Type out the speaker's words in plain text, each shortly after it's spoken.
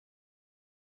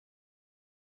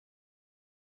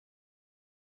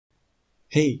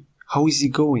Hey, how is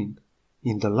it going?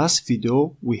 In the last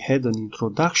video we had an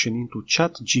introduction into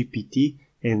ChatGPT,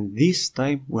 and this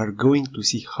time we are going to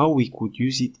see how we could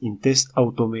use it in test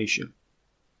automation.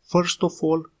 First of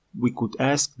all, we could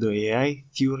ask the AI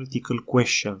theoretical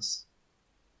questions.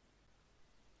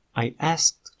 I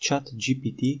asked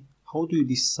ChatGPT, how do you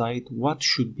decide what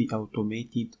should be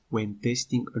automated when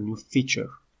testing a new feature?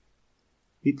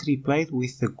 It replied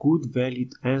with a good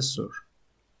valid answer.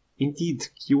 Indeed,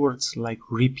 keywords like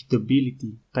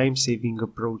repeatability, time-saving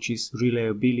approaches,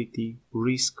 reliability,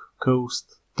 risk,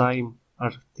 cost, time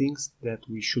are things that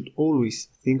we should always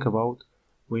think about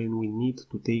when we need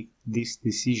to take this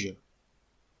decision.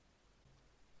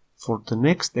 For the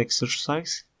next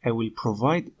exercise, I will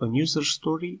provide a user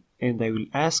story and I will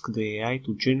ask the AI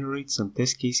to generate some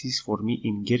test cases for me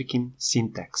in Gherkin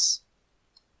syntax.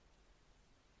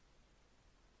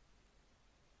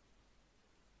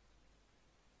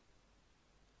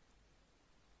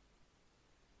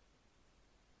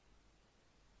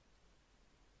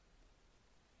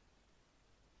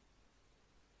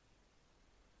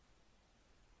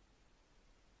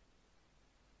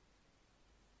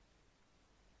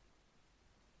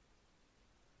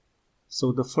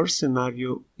 So the first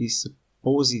scenario is a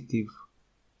positive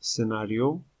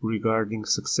scenario regarding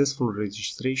successful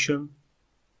registration.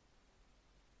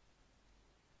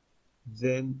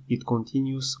 Then it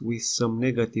continues with some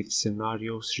negative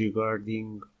scenarios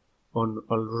regarding an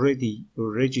already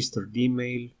registered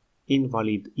email,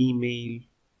 invalid email,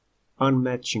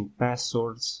 unmatching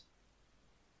passwords,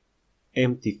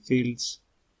 empty fields,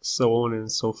 so on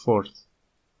and so forth.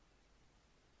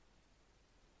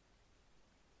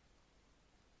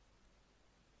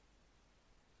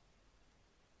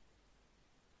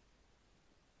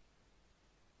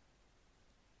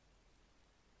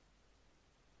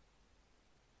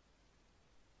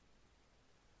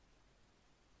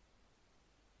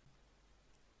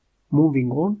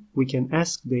 Moving on, we can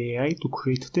ask the AI to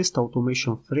create test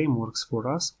automation frameworks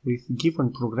for us with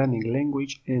given programming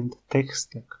language and tech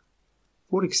stack.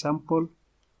 For example,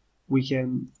 we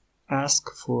can ask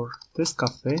for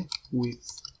TestCafe with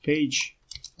page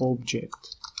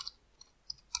object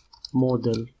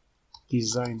model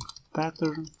design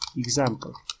pattern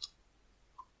example.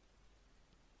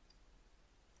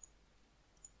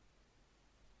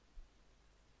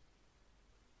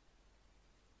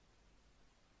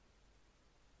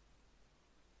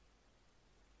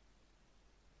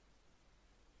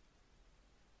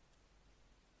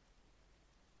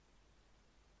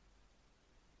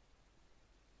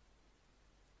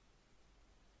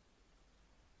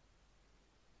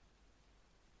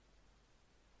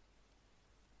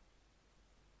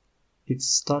 It's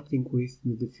starting with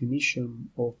the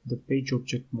definition of the page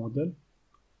object model,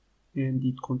 and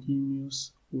it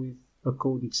continues with a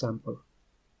code example.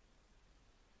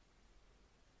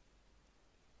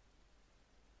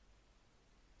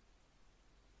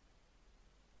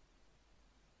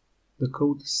 The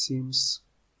code seems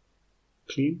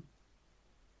clean.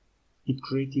 It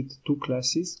created two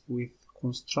classes with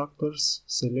constructors,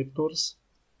 selectors,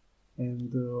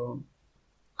 and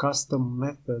custom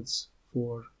methods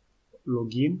for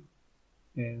login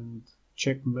and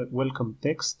check welcome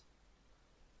text.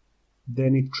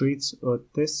 Then it creates a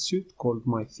test suite called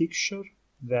myFixture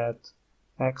that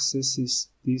accesses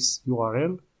this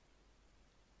URL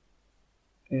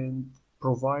and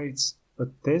provides a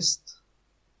test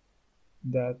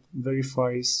that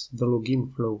verifies the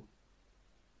login flow.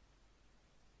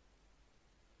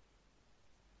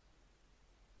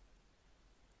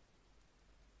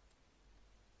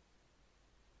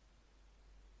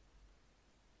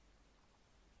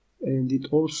 And it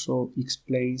also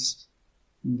explains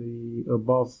the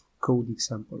above code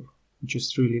example, which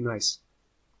is really nice.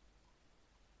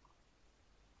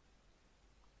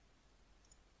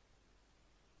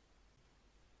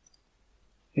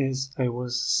 As I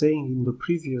was saying in the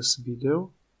previous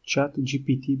video,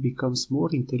 ChatGPT becomes more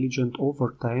intelligent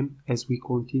over time as we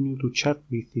continue to chat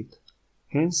with it.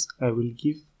 Hence, I will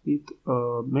give it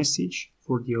a message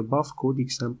for the above code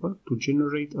example to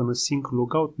generate an async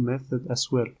logout method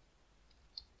as well.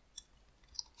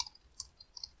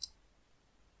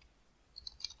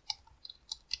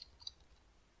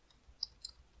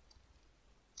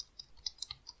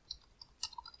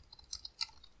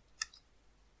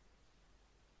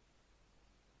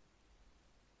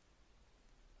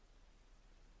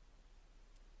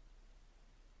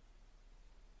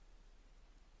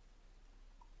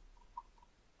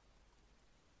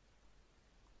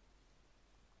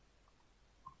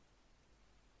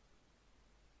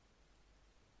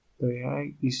 The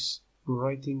AI is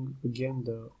writing again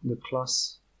the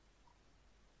class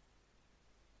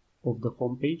of the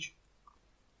home page,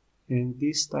 and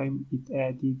this time it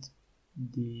added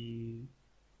the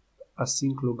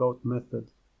async logout method,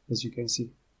 as you can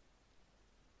see.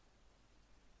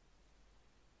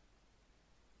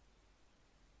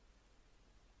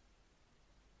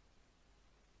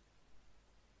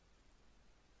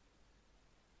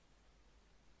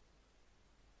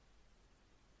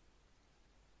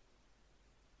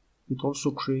 It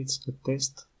also creates a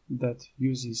test that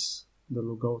uses the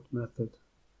logout method.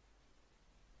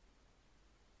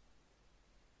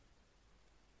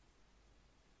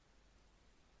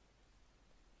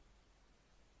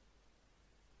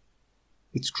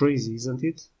 It's crazy, isn't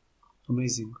it?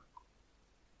 Amazing.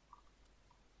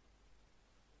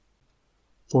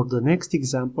 For the next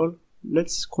example,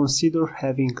 let's consider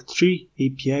having 3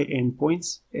 API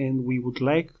endpoints and we would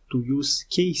like to use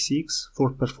K6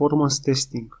 for performance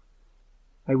testing.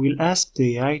 I will ask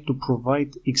the AI to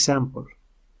provide example.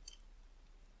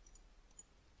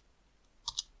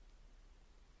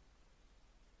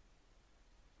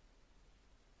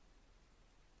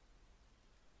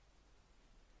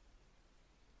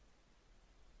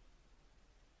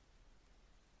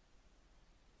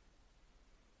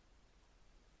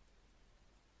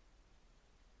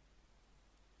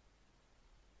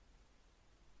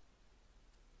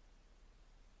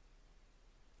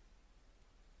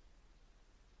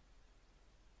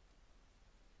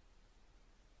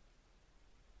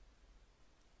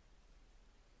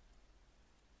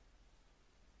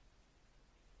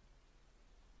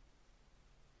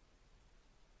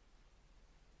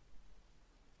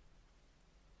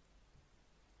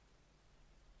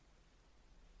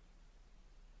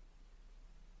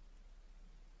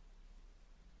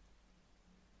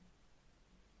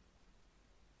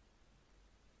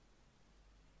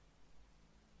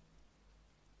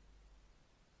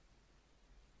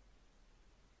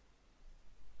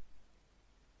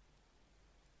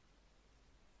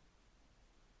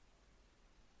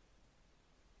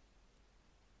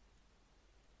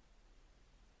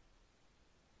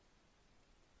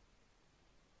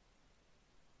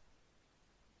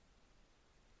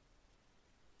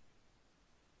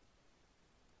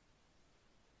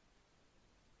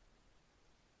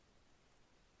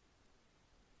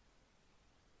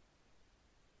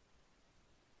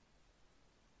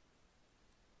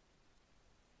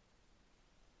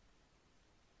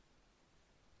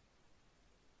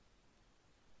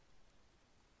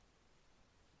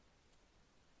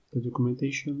 The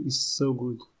documentation is so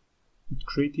good. It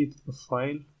created a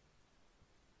file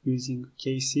using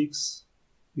K6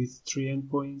 with 3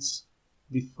 endpoints,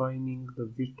 defining the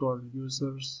virtual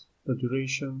users, the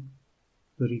duration,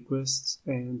 the requests,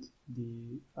 and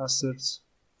the asserts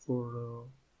for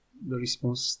the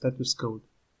response status code.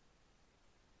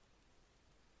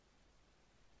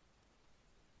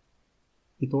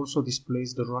 It also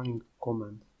displays the running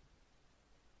command.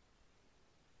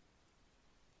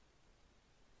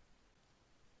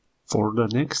 For the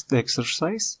next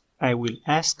exercise, I will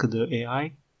ask the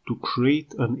AI to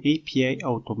create an API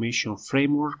automation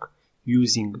framework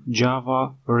using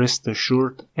Java,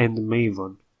 RestAssured, and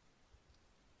Maven.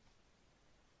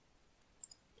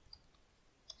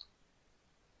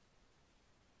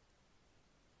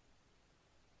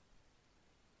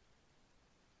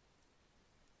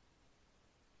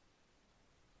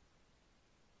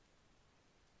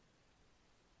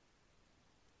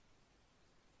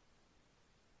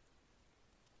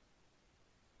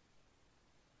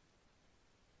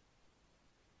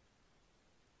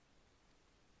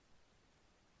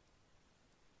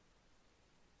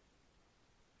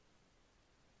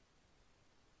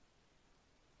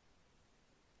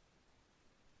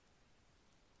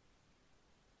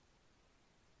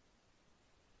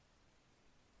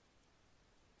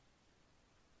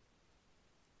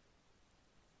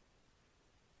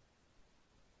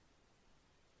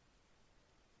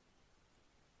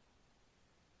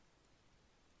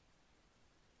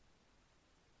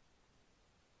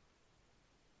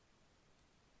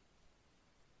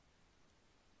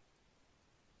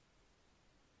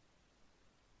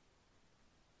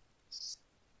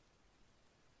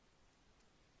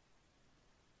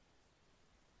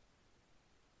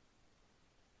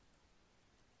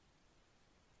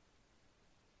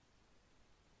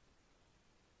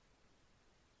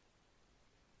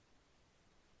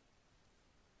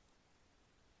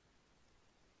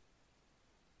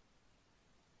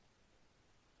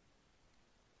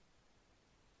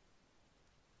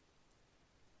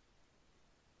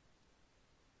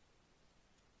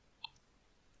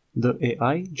 The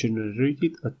AI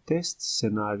generated a test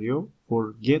scenario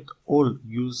for get all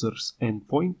users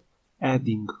endpoint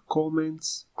adding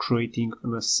comments, creating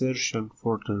an assertion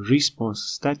for the response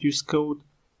status code,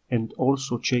 and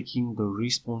also checking the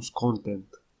response content.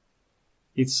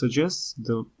 It suggests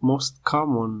the most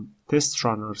common test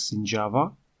runners in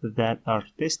Java that are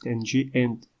TestNG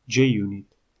and JUnit.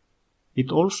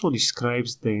 It also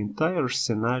describes the entire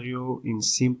scenario in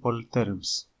simple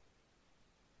terms.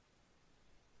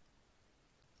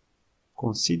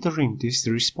 Considering this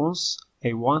response,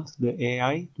 I want the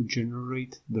AI to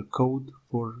generate the code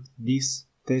for this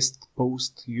test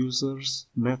post users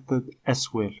method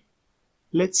as well.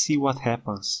 Let's see what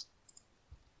happens.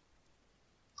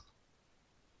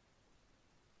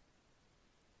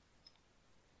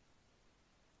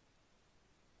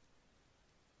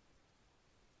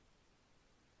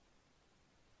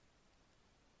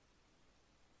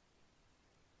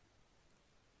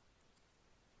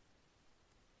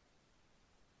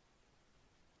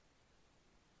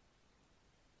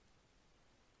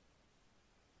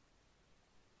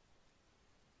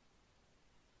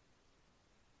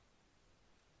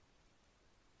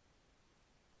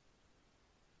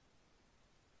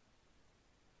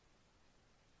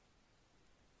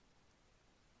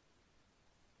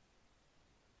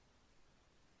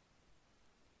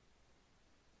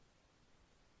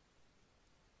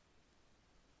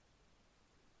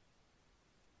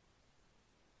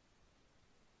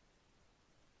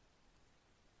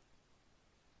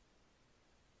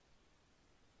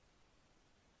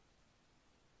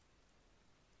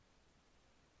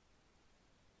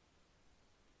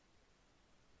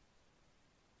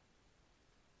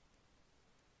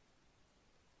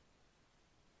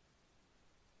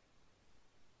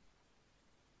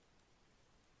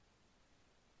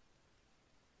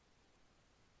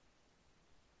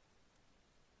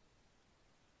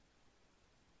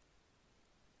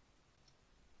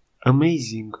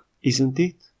 Amazing, isn't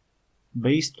it?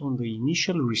 Based on the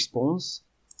initial response,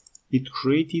 it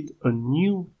created a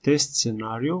new test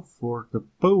scenario for the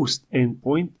post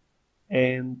endpoint,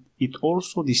 and it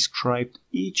also described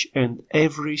each and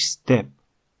every step.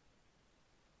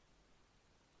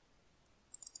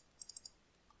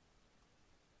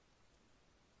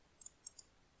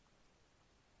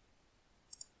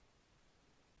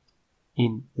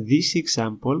 In this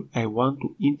example, I want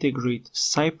to integrate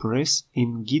Cypress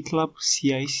in GitLab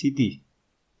CI/CD.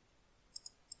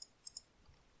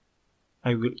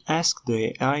 I will ask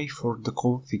the AI for the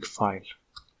config file.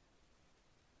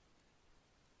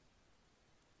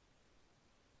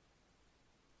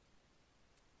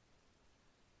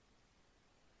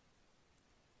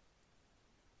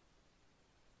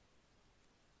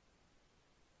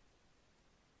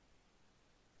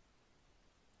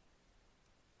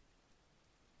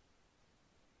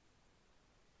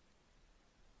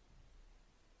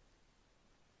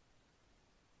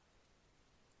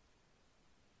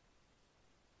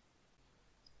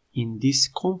 In this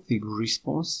config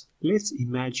response, let's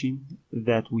imagine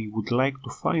that we would like to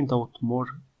find out more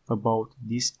about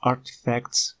this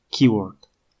artifacts keyword.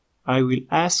 I will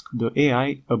ask the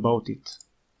AI about it.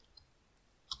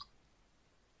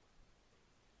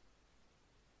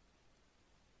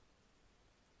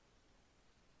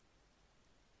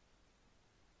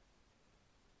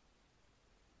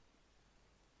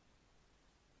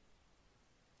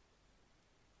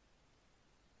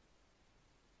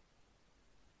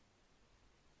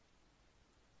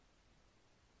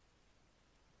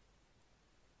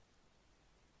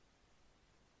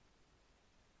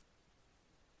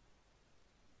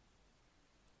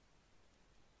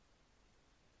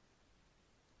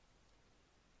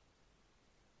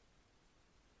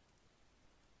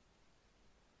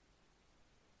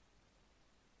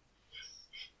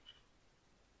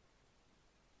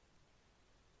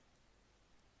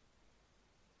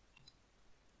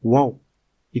 Wow!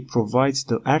 It provides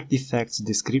the artifacts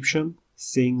description,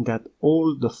 saying that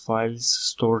all the files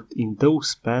stored in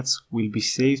those paths will be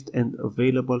saved and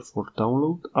available for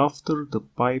download after the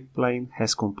pipeline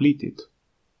has completed.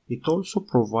 It also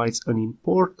provides an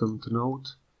important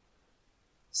note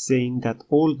saying that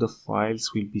all the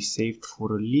files will be saved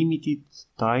for a limited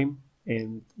time,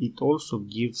 and it also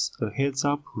gives a heads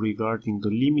up regarding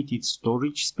the limited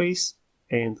storage space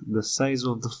and the size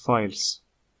of the files.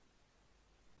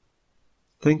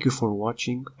 Thank you for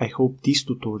watching. I hope this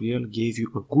tutorial gave you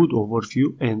a good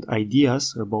overview and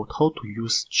ideas about how to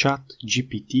use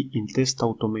ChatGPT in test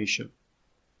automation.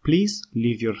 Please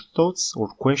leave your thoughts or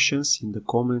questions in the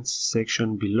comments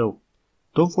section below.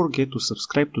 Don't forget to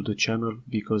subscribe to the channel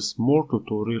because more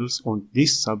tutorials on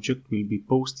this subject will be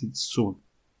posted soon.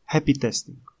 Happy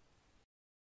testing!